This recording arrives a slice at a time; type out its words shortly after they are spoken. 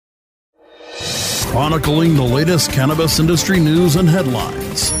chronicling the latest cannabis industry news and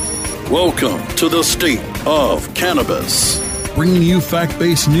headlines. Welcome to the State of Cannabis, bringing you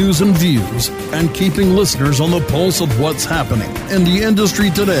fact-based news and views and keeping listeners on the pulse of what's happening in the industry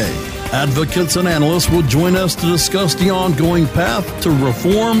today. Advocates and analysts will join us to discuss the ongoing path to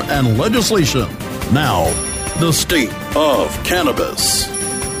reform and legislation. Now, the State of Cannabis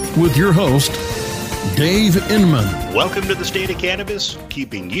with your host, Dave Inman. Welcome to the State of Cannabis,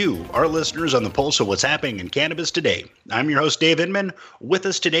 keeping you, our listeners, on the pulse of what's happening in cannabis today. I'm your host, Dave Inman. With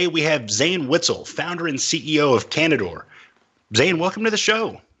us today, we have Zane Witzel, founder and CEO of Cannador. Zane, welcome to the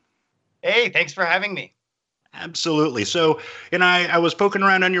show. Hey, thanks for having me. Absolutely. So, I was poking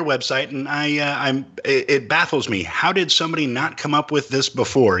around on your website, and it baffles me. How did somebody not come up with this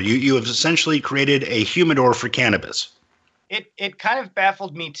before? You have essentially created a humidor for cannabis. It kind of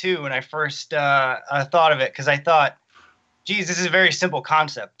baffled me too when I first thought of it, because I thought, geez, this is a very simple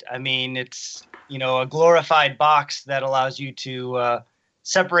concept. I mean, it's a glorified box that allows you to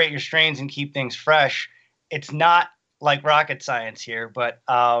separate your strains and keep things fresh. It's not like rocket science here, but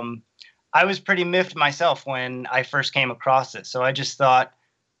I was pretty miffed myself when I first came across it. So I just thought,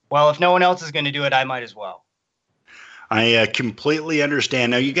 well, if no one else is going to do it, I might as well. I completely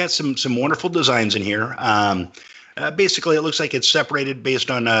understand. Now, you got some wonderful designs in here. Basically, it looks like it's separated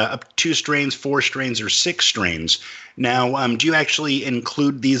based on up 2 strains, 4 strains, or 6 strains. Now, do you actually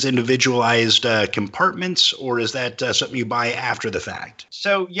include these individualized compartments, or is that something you buy after the fact?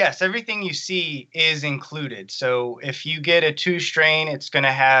 So, yes, everything you see is included. So if you get a 2 strain, it's going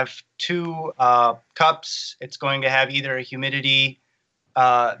to have 2 cups. It's going to have either a humidity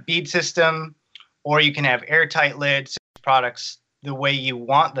bead system, or you can have airtight lids, products the way you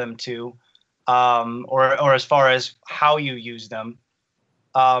want them to. Or as far as how you use them.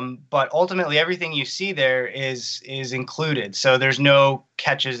 But ultimately, everything you see there is included. So there's no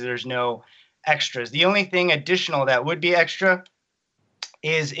catches, there's no extras. The only thing additional that would be extra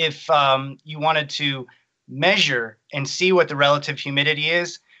is if you wanted to measure and see what the relative humidity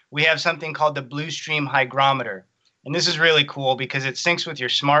is, we have something called the Bluestream hygrometer. And this is really cool because it syncs with your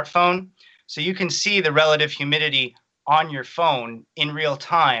smartphone. So you can see the relative humidity on your phone in real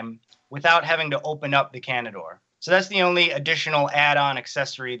time without having to open up the Cannador. So that's the only additional add-on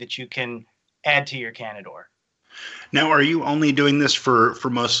accessory that you can add to your Cannador. Now, are you only doing this for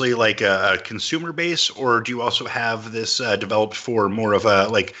mostly like a consumer base, or do you also have this developed for more of a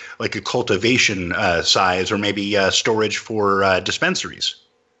like a cultivation size, or maybe storage for dispensaries?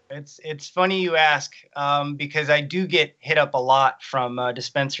 It's funny you ask, because I do get hit up a lot from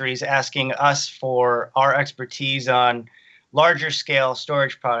dispensaries asking us for our expertise on larger scale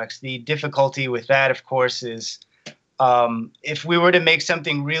storage products. The difficulty with that, of course, is if we were to make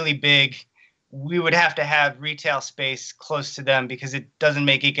something really big, we would have to have retail space close to them, because it doesn't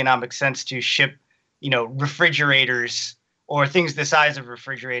make economic sense to ship, refrigerators or things the size of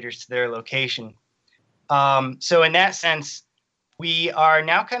refrigerators to their location. So in that sense, we are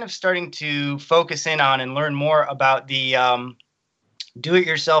now kind of starting to focus in on and learn more about the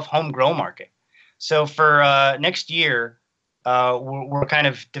do-it-yourself home grow market. So for next year, we're kind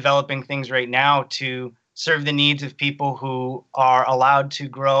of developing things right now to serve the needs of people who are allowed to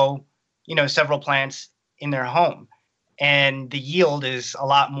grow, several plants in their home. And the yield is a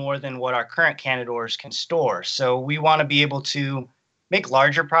lot more than what our current Cannadors can store. So we want to be able to make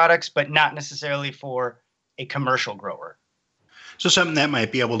larger products, but not necessarily for a commercial grower. So something that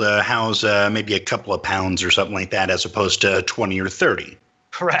might be able to house maybe a couple of pounds or something like that, as opposed to 20 or 30.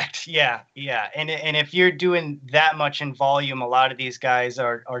 Correct. Yeah. And if you're doing that much in volume, a lot of these guys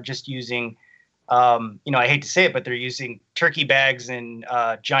are just using, I hate to say it, but they're using turkey bags and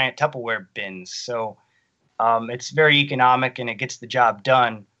giant Tupperware bins. So it's very economic and it gets the job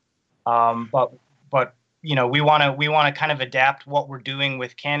done. But we want to kind of adapt what we're doing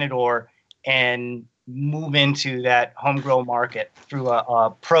with Cannador and move into that home grow market through a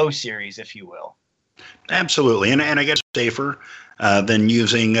pro series, if you will. Absolutely. And I guess safer than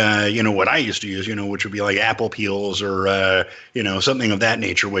using, what I used to use, which would be like apple peels or, something of that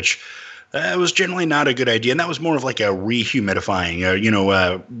nature, which was generally not a good idea. And that was more of like a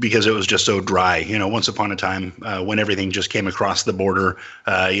rehumidifying, because it was just so dry. Once upon a time when everything just came across the border,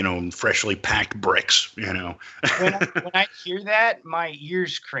 freshly packed bricks, When I hear that, my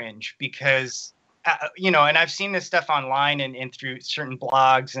ears cringe because, and I've seen this stuff online and through certain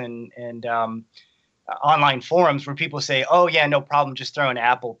blogs and online forums where people say, oh yeah, no problem, just throw an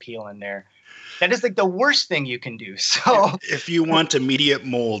apple peel in there. That is like the worst thing you can do. So if you want immediate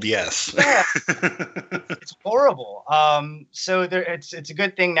mold, yes. Yeah, it's horrible. So it's a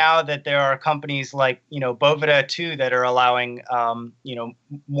good thing now that there are companies like, Boveda too, that are allowing,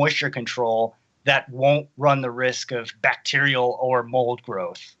 moisture control that won't run the risk of bacterial or mold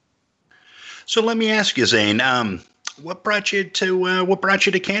growth. So let me ask you, Zane, what brought you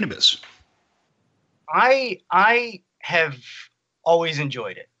to cannabis? I have always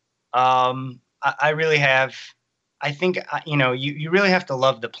enjoyed it. I really have. I think, you really have to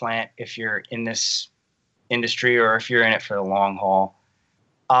love the plant if you're in this industry or if you're in it for the long haul.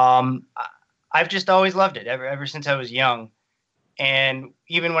 I've just always loved it ever since I was young. And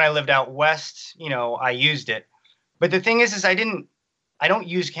even when I lived out west, I used it. But the thing is I don't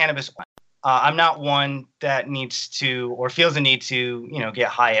use cannabis. I'm not one that needs to or feels the need to, get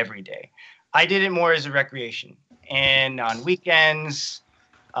high every day. I did it more as a recreation. And on weekends,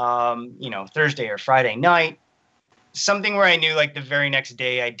 Thursday or Friday night, something where I knew like the very next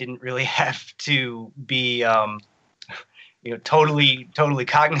day I didn't really have to be, totally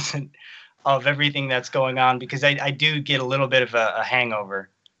cognizant of everything that's going on, because I do get a little bit of a hangover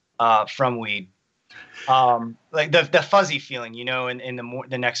from weed, like the fuzzy feeling, in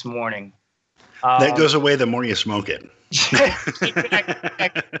the next morning. That goes away the more you smoke it.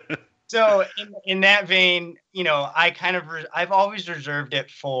 So in that vein, I've always reserved it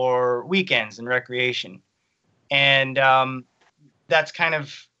for weekends and recreation. And that's kind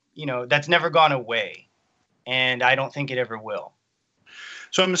of, that's never gone away. And I don't think it ever will.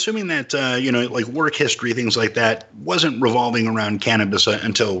 So I'm assuming that, like work history, things like that, wasn't revolving around cannabis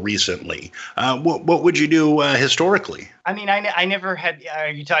until recently. What would you do historically? I mean, I never had. Are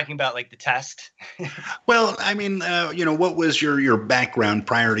you talking about like the test? Well, I mean, what was your background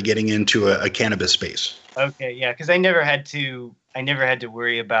prior to getting into a cannabis space? Okay, yeah, because I never had to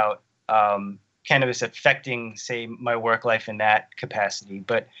worry about cannabis affecting, say, my work life in that capacity.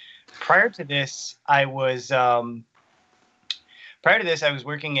 But prior to this, I was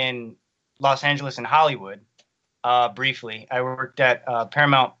working in Los Angeles and Hollywood briefly. I worked at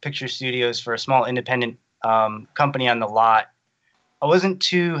Paramount Picture Studios for a small independent company on the lot. I wasn't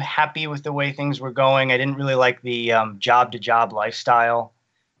too happy with the way things were going. I didn't really like the job-to-job lifestyle.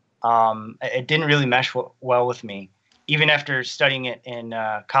 It didn't really mesh well with me, even after studying it in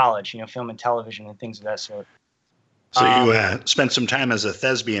college, film and television and things of that sort. So you spent some time as a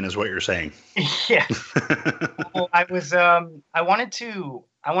thespian, is what you're saying? Yeah. Well, I wanted to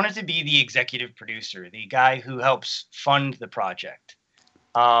be the executive producer, the guy who helps fund the project.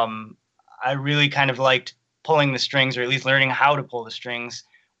 I really kind of liked pulling the strings, or at least learning how to pull the strings,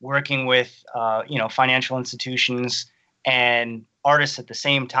 working with financial institutions and artists at the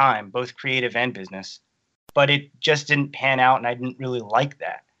same time, both creative and business. But it just didn't pan out, and I didn't really like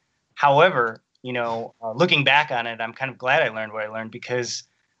that. However, looking back on it, I'm kind of glad I learned what I learned, because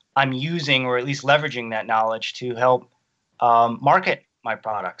I'm using, or at least leveraging, that knowledge to help market my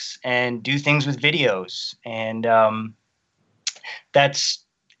products and do things with videos. And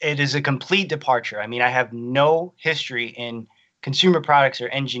it is a complete departure. I mean, I have no history in consumer products or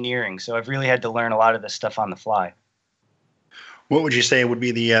engineering, so I've really had to learn a lot of this stuff on the fly. What would you say would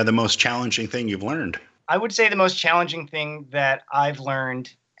be the most challenging thing you've learned? I would say the most challenging thing that I've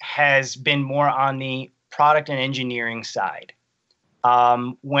learned has been more on the product and engineering side.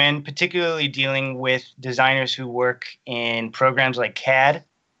 When particularly dealing with designers who work in programs like CAD,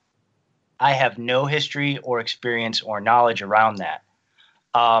 I have no history or experience or knowledge around that.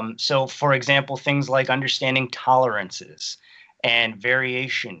 So, for example, things like understanding tolerances and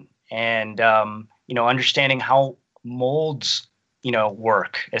variation, and understanding how molds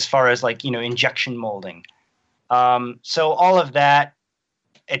work, as far as like injection molding. So all of that,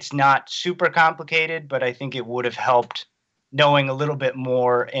 it's not super complicated, but I think it would have helped knowing a little bit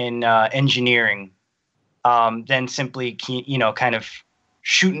more in engineering than simply kind of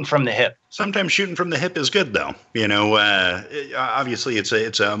shooting from the hip. Sometimes shooting from the hip is good, though. Obviously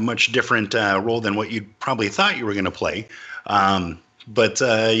it's a much different role than what you probably thought you were going to play. But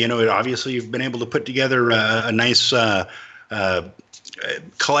obviously you've been able to put together a nice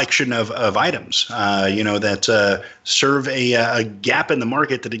collection of items, that serve a gap in the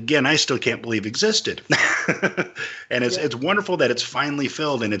market that, again, I still can't believe existed. And it's wonderful that it's finally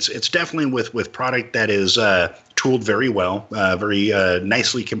filled, and it's definitely with product that is tooled very well, very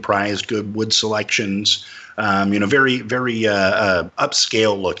nicely comprised, good wood selections, very, very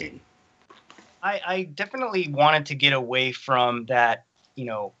upscale looking. I definitely wanted to get away from that,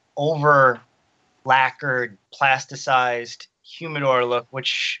 over lacquered, plasticized humidor look,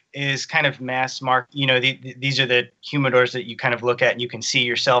 which is kind of mass market. These are the humidors that you kind of look at and you can see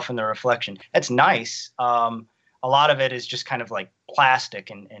yourself in the reflection. That's nice. A lot of it is just kind of like plastic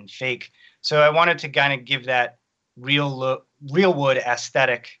and fake. So I wanted to kind of give that real wood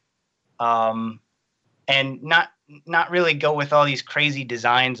aesthetic, and not not really go with all these crazy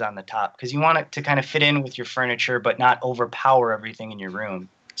designs on the top, because you want it to kind of fit in with your furniture but not overpower everything in your room.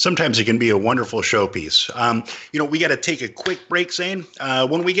 Sometimes it can be a wonderful showpiece. We got to take a quick break, Zane.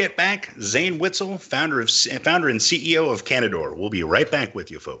 When we get back, Zane Witzel, founder and CEO of Canador. We'll be right back with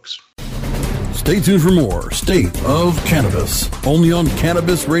you, folks. Stay tuned for more State of Cannabis, only on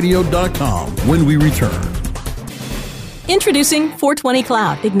CannabisRadio.com when we return. Introducing 420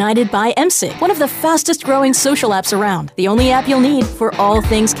 Cloud, ignited by MSig, one of the fastest growing social apps around. The only app you'll need for all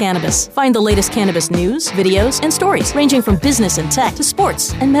things cannabis. Find the latest cannabis news, videos, and stories, ranging from business and tech to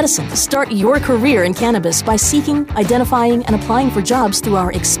sports and medicine. Start your career in cannabis by seeking, identifying, and applying for jobs through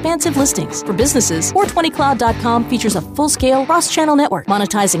our expansive listings. For businesses, 420cloud.com features a full-scale cross-channel network,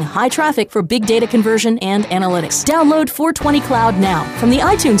 monetizing high traffic for big data conversion and analytics. Download 420 Cloud now from the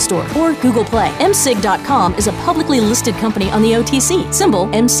iTunes Store or Google Play. MSig.com is a publicly listed company on the OTC, symbol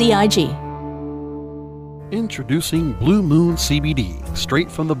MCIG. Introducing Blue Moon CBD, straight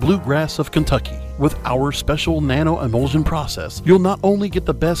from the bluegrass of Kentucky. With our special nano emulsion process, you'll not only get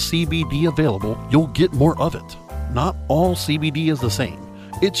the best CBD available, you'll get more of it. Not all CBD is the same.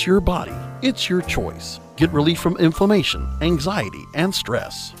 It's your body. It's your choice. Get relief from inflammation, anxiety, and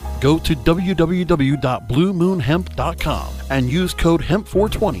stress. Go to www.bluemoonhemp.com and use code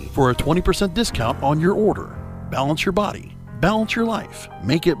HEMP420 for a 20% discount on your order. Balance your body. Balance your life.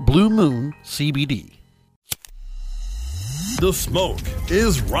 Make it Blue Moon CBD. The smoke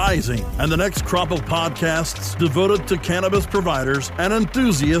is rising, and the next crop of podcasts devoted to cannabis providers and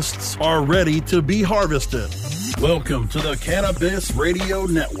enthusiasts are ready to be harvested. Welcome to the Cannabis Radio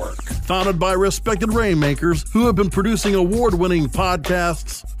Network, founded by respected rainmakers who have been producing award-winning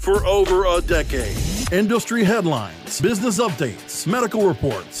podcasts for over a decade. Industry headlines, business updates, medical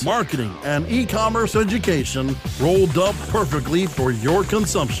reports, marketing, and e-commerce education rolled up perfectly for your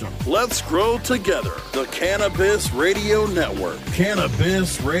consumption. Let's grow together. The Cannabis Radio Network.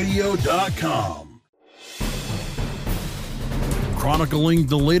 CannabisRadio.com. Chronicling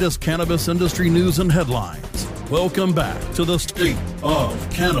the latest cannabis industry news and headlines. Welcome back to the State of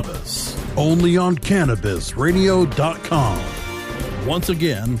Cannabis, only on CannabisRadio.com. Once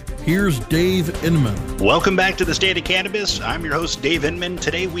again, here's Dave Inman. Welcome back to the State of Cannabis. I'm your host, Dave Inman.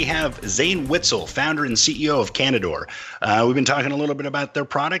 Today we have Zane Witzel, founder and CEO of Canador. We've been talking a little bit about their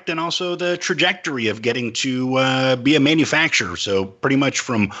product and also the trajectory of getting to be a manufacturer. So pretty much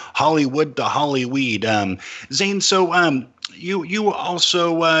from Hollywood to Hollyweed. Zane, so you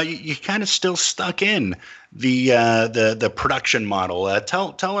also you kind of still stuck in the production model.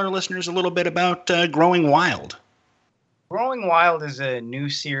 Tell our listeners a little bit about Growing Wild. Growing Wild is a new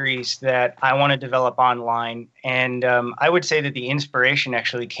series that I want to develop online, and I would say that the inspiration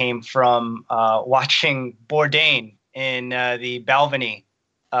actually came from watching Bourdain in the Balvenie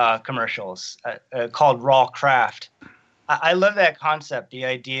commercials called Raw Craft. I love that concept, the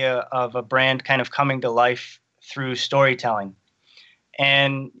idea of a brand kind of coming to life through storytelling.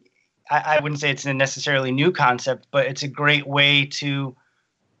 And I wouldn't say it's a necessarily new concept, but it's a great way to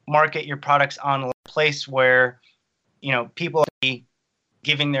market your products on a place where people are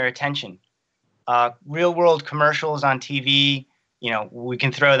giving their attention. Real world commercials on TV, we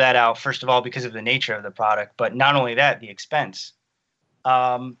can throw that out, first of all, because of the nature of the product, but not only that, the expense.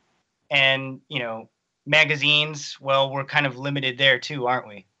 And magazines, well, we're kind of limited there too, aren't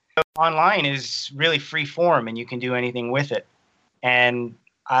we? Online is really free form and you can do anything with it. And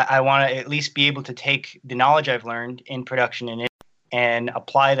I want to at least be able to take the knowledge I've learned in production and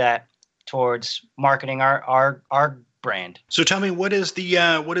apply that towards marketing our brand. So tell me, what is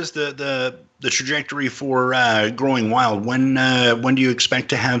the trajectory for Growing Wild? When do you expect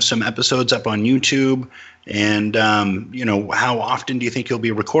to have some episodes up on YouTube? And how often do you think you'll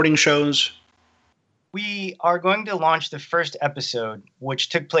be recording shows? We are going to launch the first episode, which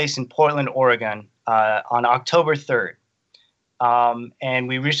took place in Portland, Oregon, on October 3rd. And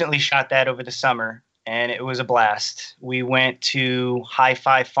we recently shot that over the summer, and it was a blast. We went to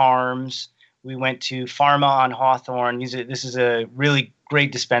Hi-Fi Farms. We went to Pharma on Hawthorne. This is a really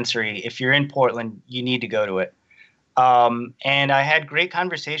great dispensary. If you're in Portland, you need to go to it. And I had great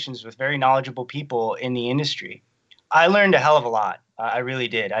conversations with very knowledgeable people in the industry. I learned a hell of a lot. I really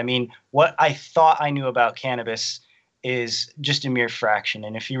did. I mean, what I thought I knew about cannabis is just a mere fraction.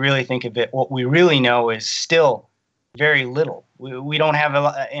 And if you really think of it, what we really know is still very little. We don't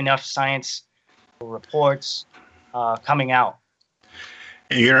have enough science reports coming out.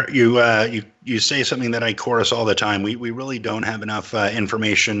 You you say something that I chorus all the time. We really don't have enough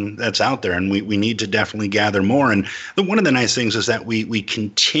information that's out there, and we need to definitely gather more. And one of the nice things is that we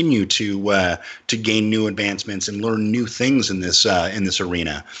continue to gain new advancements and learn new things in this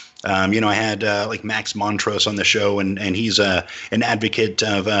arena. I had like Max Montrose on the show, and he's an advocate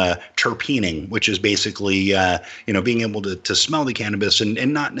of terpening, which is basically being able to smell the cannabis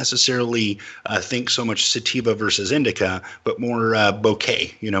and not necessarily think so much sativa versus indica, but more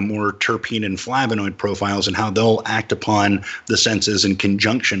bouquet, more terpene and flavonoid profiles and how they'll act upon the senses in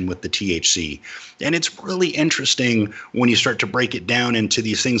conjunction with the THC. And it's really interesting when you start to break it down into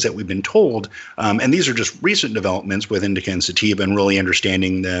these things that we've been told. And these are just recent developments with indica and sativa and really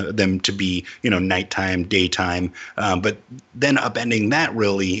understanding them to be, nighttime, daytime, but then upending that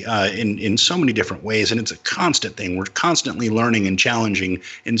really in so many different ways. And it's a constant thing. We're constantly learning and challenging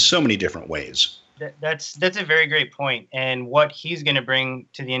in so many different ways. That's a very great point. And what he's going to bring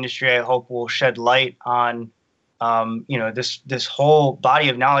to the industry, I hope, will shed light on this whole body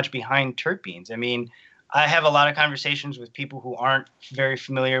of knowledge behind terpenes. I mean, I have a lot of conversations with people who aren't very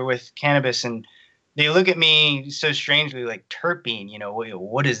familiar with cannabis, and they look at me so strangely, like, terpene,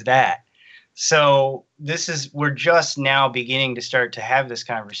 what is that? So we're just now beginning to start to have this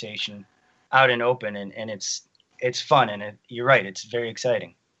conversation out and open, and it's fun, and you're right, it's very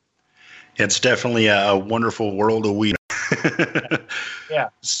exciting. It's definitely a wonderful world of weed. Yeah.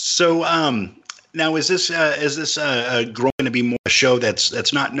 So, now, is this going to be more a show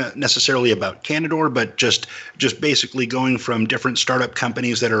that's not necessarily about Cannador, but just basically going from different startup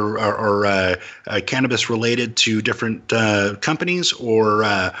companies that are cannabis related to different companies,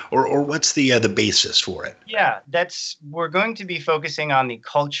 or what's the basis for it? Yeah, we're going to be focusing on the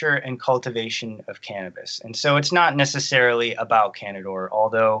culture and cultivation of cannabis, and so it's not necessarily about Cannador,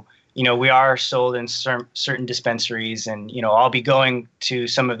 although we are sold in certain dispensaries, and I'll be going to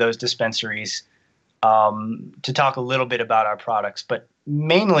some of those dispensaries to talk a little bit about our products, but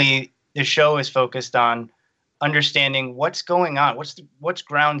mainly the show is focused on understanding what's going on, what's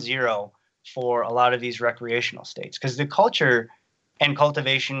ground zero for a lot of these recreational states, because the culture and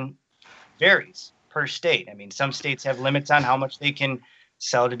cultivation varies per state. I mean, some states have limits on how much they can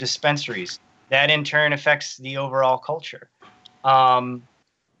sell to dispensaries. That in turn affects the overall culture.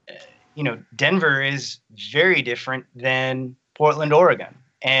 Denver is very different than Portland, Oregon,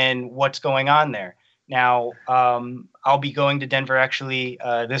 and what's going on there. Now, I'll be going to Denver actually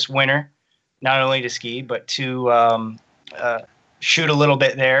this winter, not only to ski, but to shoot a little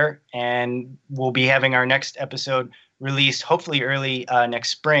bit there. And we'll be having our next episode released hopefully early next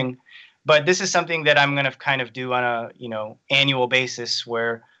spring. But this is something that I'm going to kind of do on a annual basis,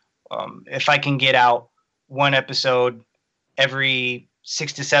 where if I can get out one episode every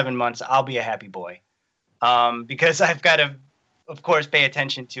 6 to 7 months, I'll be a happy boy, because I've got to, of course, pay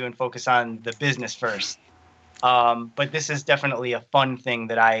attention to and focus on the business first. But this is definitely a fun thing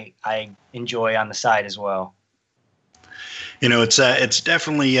that I enjoy on the side as well. It's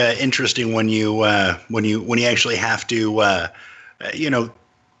definitely interesting when you actually have to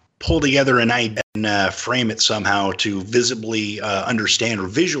pull together an idea and frame it somehow to visibly understand or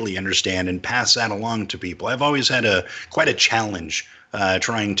visually understand and pass that along to people. I've always had quite a challenge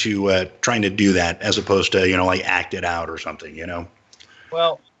trying to do that, as opposed to like act it out or something.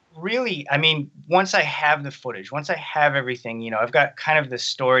 Well, really, I mean, once I have the footage, once I have everything, I've got kind of the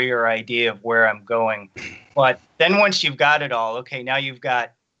story or idea of where I'm going. But then once you've got it all, okay, now you've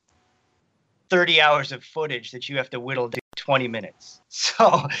got 30 hours of footage that you have to whittle to 20 minutes.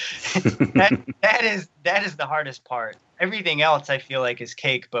 So that is the hardest part. Everything else I feel like is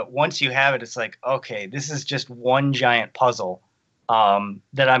cake, but once you have it, it's like, okay, this is just one giant puzzle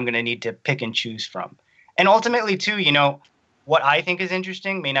that I'm going to need to pick and choose from. And ultimately, too, what I think is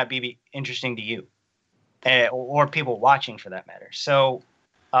interesting may not be interesting to you or people watching, for that matter. So,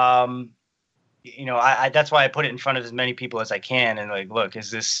 I that's why I put it in front of as many people as I can. And like, look,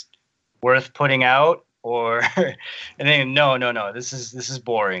 is this worth putting out? Or, and then no, this is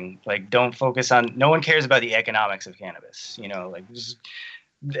boring. Like, don't focus on, no one cares about the economics of cannabis.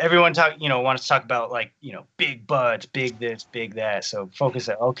 Everyone wants to talk about, like, big buds, big this, big that. So focus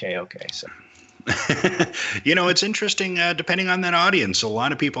on, okay. So. It's interesting, depending on that audience. A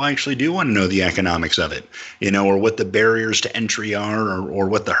lot of people actually do want to know the economics of it, or what the barriers to entry are, or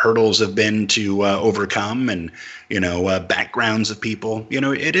what the hurdles have been to overcome, and, backgrounds of people.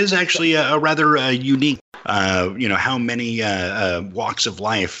 It is actually a rather unique, how many walks of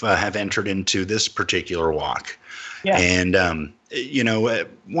life have entered into this particular walk. Yeah. And,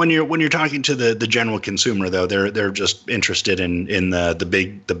 when you're talking to the general consumer, though, they're just interested in the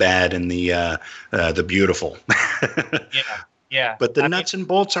big, the bad, and the beautiful. Yeah. But the nuts and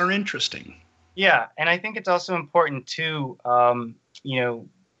bolts are interesting. Yeah, and I think it's also important to,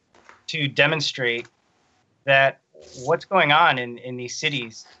 to demonstrate that what's going on in these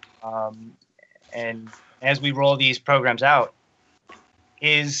cities, and as we roll these programs out,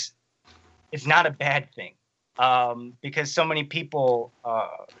 it's not a bad thing, because so many people,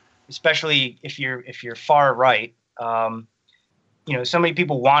 especially if you're far right, so many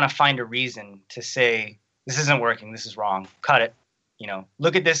people want to find a reason to say this isn't working, this is wrong, cut it.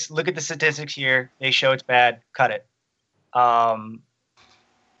 Look at this. Look at the statistics here. They show it's bad. Cut it. And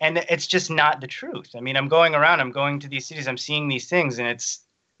it's just not the truth. I mean, I'm going to these cities. I'm seeing these things, and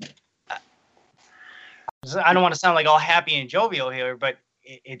I don't want to sound like all happy and jovial here, but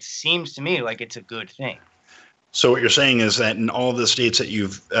it seems to me like it's a good thing. So what you're saying is that in all the states that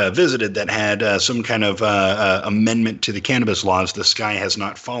you've visited that had some kind of amendment to the cannabis laws, the sky has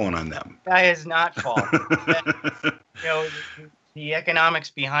not fallen on them. Sky has not fallen. The economics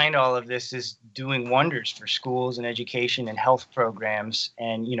behind all of this is doing wonders for schools and education and health programs.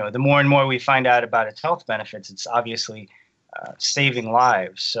 And, the more and more we find out about its health benefits, it's obviously saving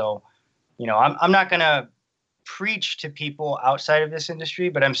lives. So, I'm not going to preach to people outside of this industry,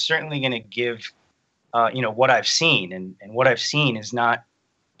 but I'm certainly going to give, what I've seen. And what I've seen is not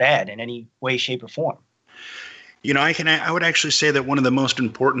bad in any way, shape, or form. I would actually say that one of the most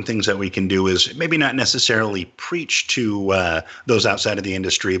important things that we can do is maybe not necessarily preach to those outside of the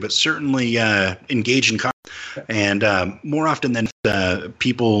industry, but certainly engage in conversation. And more often than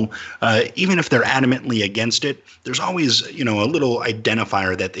people, even if they're adamantly against it, there's always, a little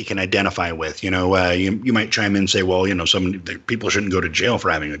identifier that they can identify with. You might chime in and say, well, people shouldn't go to jail for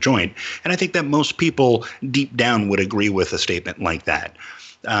having a joint. And I think that most people deep down would agree with a statement like that.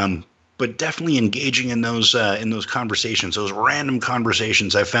 But definitely engaging in those conversations, those random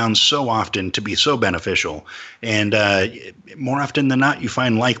conversations, I found so often to be so beneficial. And more often than not, you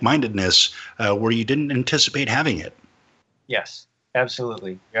find like-mindedness where you didn't anticipate having it. Yes,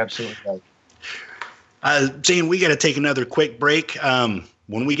 absolutely. You're absolutely right. Zane, we got to take another quick break.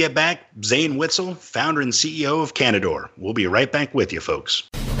 When we get back, Zane Witzel, founder and CEO of Canador. We'll be right back with you, folks.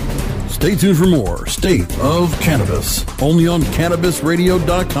 Stay tuned for more State of Cannabis, only on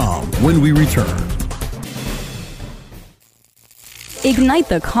CannabisRadio.com when we return. Ignite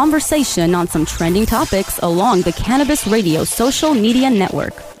the conversation on some trending topics along the Cannabis Radio social media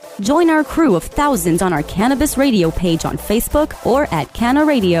network. Join our crew of thousands on our Cannabis Radio page on Facebook or at Canna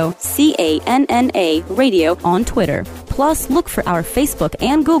Radio, CANNA Radio on Twitter. Plus, look for our Facebook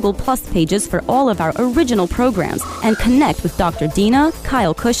and Google Plus pages for all of our original programs and connect with Dr. Dina,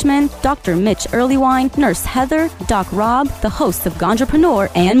 Kyle Cushman, Dr. Mitch Earlywine, Nurse Heather, Doc Rob, the hosts of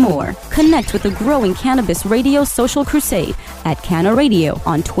Ganjapreneur, and more. Connect with the growing Cannabis Radio social crusade at Canna Radio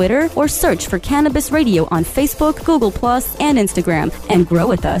on Twitter or search for Cannabis Radio on Facebook, Google Plus, and Instagram and grow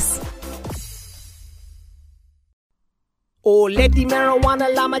with us. Oh, let the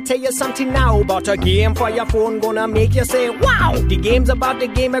marijuana llama tell you something now about a game for your phone gonna make you say, wow! The game's about the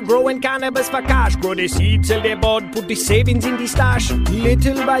game of growing cannabis for cash. Grow the seed, sell the bud, put the savings in the stash.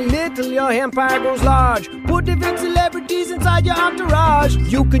 Little by little, your empire grows large. Put the big celebrities inside your entourage.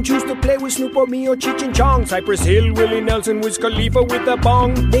 You can choose to play with Snoop or me or Cheech and Chong, Cypress Hill, Willie Nelson, Wiz Khalifa with a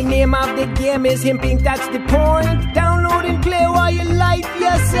bong. The name of the game is Hemp Inc., that's the point. Download and play while you light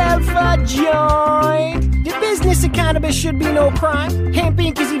yourself a joint. The business of cannabis should be no crime. Hemp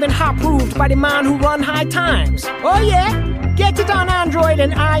Inc. is even hot-proofed by the man who run High Times. Oh yeah? Get it on Android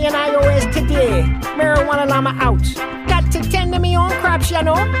and iOS today. Marijuana llama out. Got to tend to me own crops, you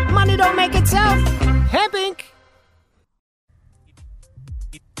know. Money don't make itself. Hemp Inc.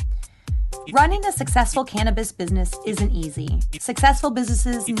 Running a successful cannabis business isn't easy. Successful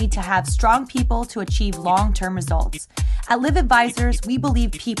businesses need to have strong people to achieve long-term results. At Live Advisors, we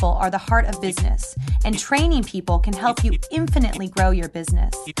believe people are the heart of business, and training people can help you infinitely grow your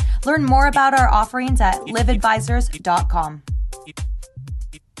business. Learn more about our offerings at liveadvisors.com.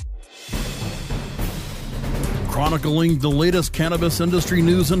 Chronicling the latest cannabis industry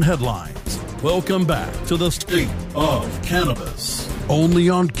news and headlines. Welcome back to the State of Cannabis, only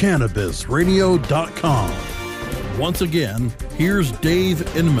on CannabisRadio.com. Once again, here's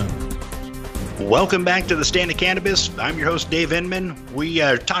Dave Inman. Welcome back to the Stand of Cannabis. I'm your host, Dave Inman. We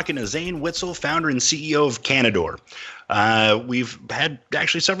are talking to Zane Witzel, founder and CEO of Canador. We've had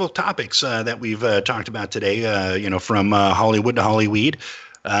actually several topics that we've talked about today, from Hollywood to Hollyweed.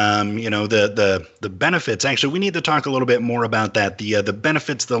 The benefits. Actually, we need to talk a little bit more about that. The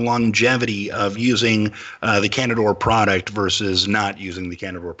benefits, the longevity of using the Cannador product versus not using the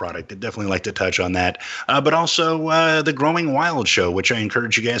Cannador product. I'd definitely like to touch on that. But also the Growing Wild show, which I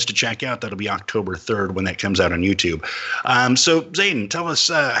encourage you guys to check out. That'll be October 3rd when that comes out on YouTube. So Zayden, tell us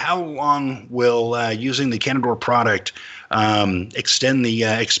how long will using the Cannador product extend the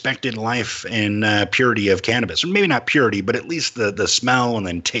expected life and purity of cannabis, or maybe not purity, but at least the smell and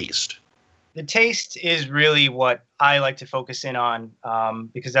then taste. The taste is really what I like to focus in on,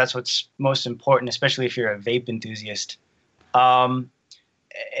 because that's what's most important, especially if you're a vape enthusiast.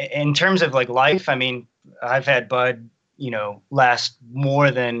 In terms of like life, I mean, I've had bud, last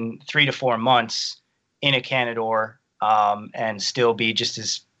more than 3 to 4 months in a Cannador, and still be just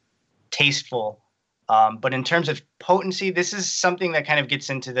as tasteful. But in terms of potency, this is something that kind of gets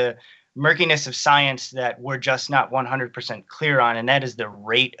into the murkiness of science that we're just not 100% clear on, and that is the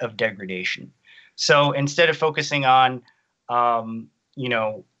rate of degradation. So instead of focusing on,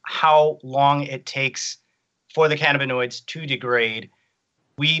 how long it takes for the cannabinoids to degrade,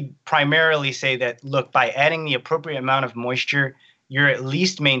 we primarily say that, look, by adding the appropriate amount of moisture, you're at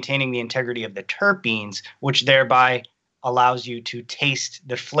least maintaining the integrity of the terpenes, which thereby allows you to taste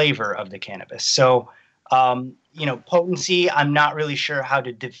the flavor of the cannabis. So, potency, I'm not really sure how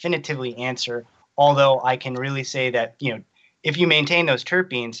to definitively answer, although I can really say that, if you maintain those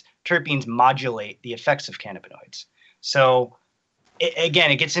terpenes modulate the effects of cannabinoids. So, it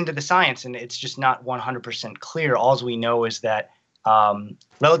gets into the science, and it's just not 100% clear. All we know is that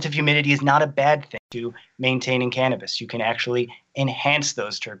relative humidity is not a bad thing to maintaining cannabis. You can actually enhance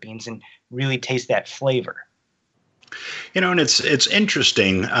those terpenes and really taste that flavor. And it's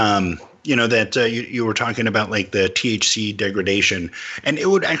interesting, that you were talking about like the THC degradation, and it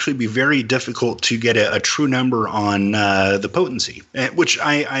would actually be very difficult to get a true number on the potency, which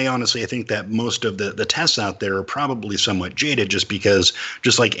I honestly, I think that most of the tests out there are probably somewhat jaded, just because,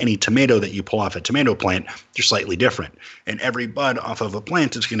 just like any tomato that you pull off a tomato plant, they're slightly different. And every bud off of a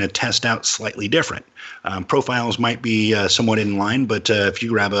plant is going to test out slightly different. Profiles might be somewhat in line, but if you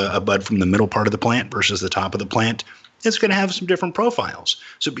grab a bud from the middle part of the plant versus the top of the plant, it's going to have some different profiles.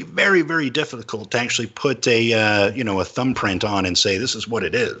 So it'd be very, very difficult to actually put a thumbprint on and say, this is what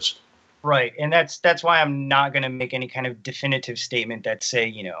it is. Right. And that's why I'm not going to make any kind of definitive statement that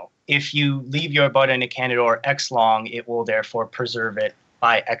say, if you leave your bud in a Cannador X long, it will therefore preserve it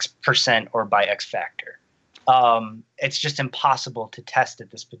by X percent or by X factor. It's just impossible to test at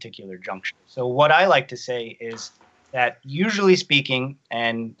this particular juncture. So what I like to say is that, usually speaking,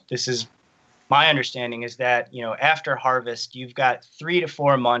 and this is my understanding, is that, after harvest, you've got 3 to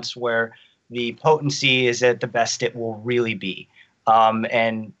 4 months where the potency is at the best it will really be.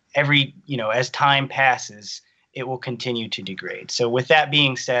 And every, as time passes, it will continue to degrade. So with that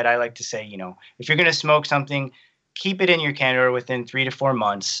being said, I like to say, if you're going to smoke something, keep it in your Cannador within 3 to 4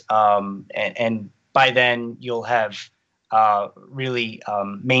 months. And by then you'll have really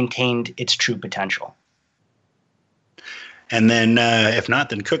maintained its true potential. And then if not,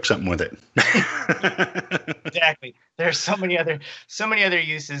 then cook something with it. Exactly. There's so many other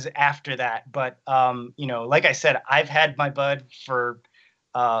uses after that. But, like I said, I've had my bud for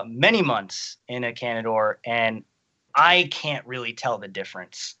many months in a Cannador, and I can't really tell the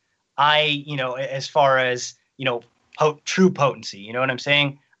difference. As far as, true potency, you know what I'm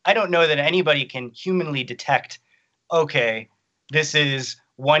saying? I don't know that anybody can humanly detect, okay, this is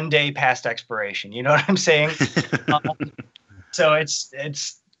 1 day past expiration. You know what I'm saying? So it's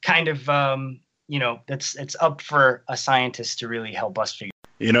kind of, it's up for a scientist to really help us figure.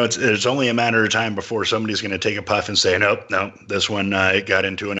 It's only a matter of time before somebody's going to take a puff and say, nope, this one it got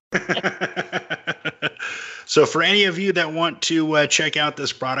into an. So for any of you that want to check out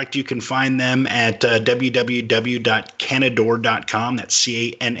this product, you can find them at www.cannador.com. That's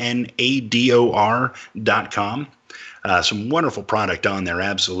CANNADOR.com. Some wonderful product on there,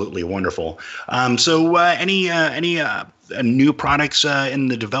 absolutely wonderful. So any new products in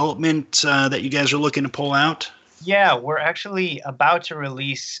the development that you guys are looking to pull out? Yeah, we're actually about to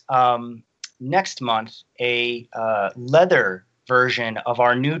release next month a leather version of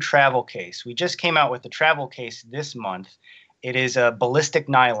our new travel case. We just came out with the travel case this month. It is a ballistic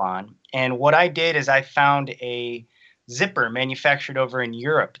nylon. And what I did is I found a zipper manufactured over in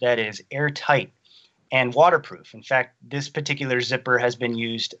Europe that is airtight and waterproof. In fact, this particular zipper has been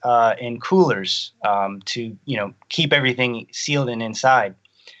used in coolers to, keep everything sealed and inside.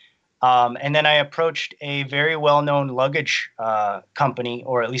 And then I approached a very well-known luggage company,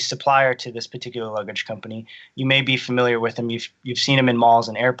 or at least supplier to this particular luggage company. You may be familiar with them. You've seen them in malls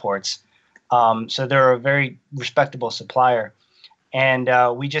and airports. So they're a very respectable supplier. And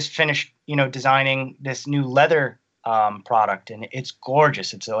we just finished, designing this new leather product, and it's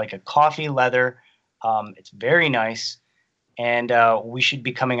gorgeous. It's like a coffee leather. It's very nice, and we should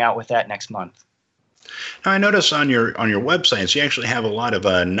be coming out with that next month. Now, I notice on your websites, you actually have a lot of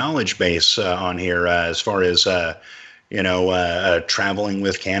knowledge base on here as far as traveling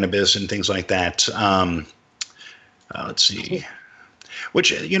with cannabis and things like that. Let's see.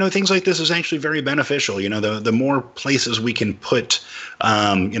 Which, things like this is actually very beneficial. The more places we can put,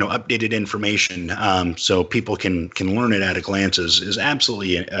 updated information so people can learn it at a glance is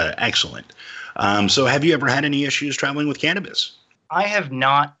absolutely excellent. So have you ever had any issues traveling with cannabis? I have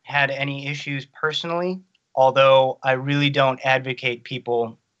not had any issues personally, although I really don't advocate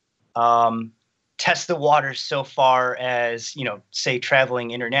people test the waters so far as, say,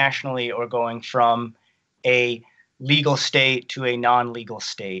 traveling internationally or going from a legal state to a non-legal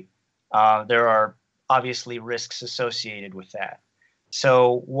state. There are obviously risks associated with that.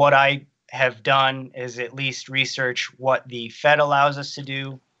 So what I have done is at least research what the Fed allows us to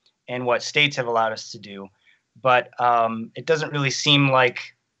do and what states have allowed us to do. But it doesn't really seem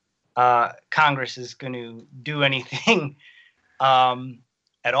like Congress is going to do anything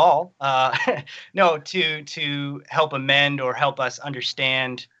at all. No, to help amend or help us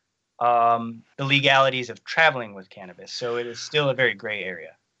understand the legalities of traveling with cannabis. So it is still a very gray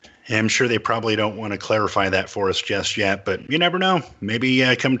area. I'm sure they probably don't want to clarify that for us just yet, but you never know. Maybe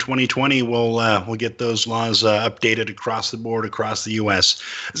come 2020, we'll get those laws updated across the board, across the U.S.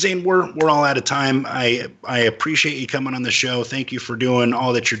 Zane, we're all out of time. I appreciate you coming on the show. Thank you for doing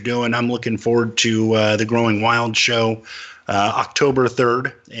all that you're doing. I'm looking forward to the Growing Wild show, October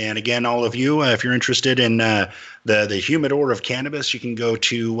 3rd. And again, all of you, if you're interested in the humidor of cannabis, you can go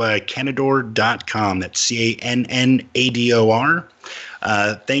to Cannador.com. That's Cannador.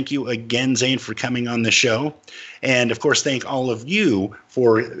 Thank you again, Zane, for coming on the show. And, of course, thank all of you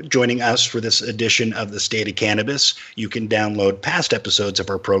for joining us for this edition of The State of Cannabis. You can download past episodes of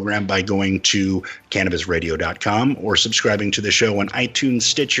our program by going to CannabisRadio.com or subscribing to the show on iTunes,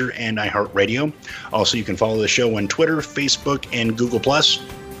 Stitcher, and iHeartRadio. Also, you can follow the show on Twitter, Facebook, and Google+.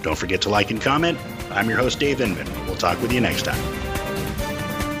 Don't forget to like and comment. I'm your host, Dave Inman. We'll talk with you next time.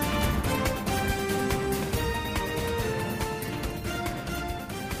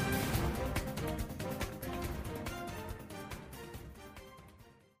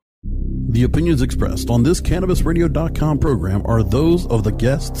 The opinions expressed on this CannabisRadio.com program are those of the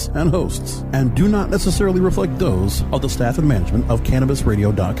guests and hosts and do not necessarily reflect those of the staff and management of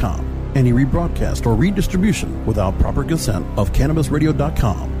CannabisRadio.com. Any rebroadcast or redistribution without proper consent of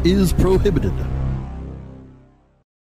CannabisRadio.com is prohibited.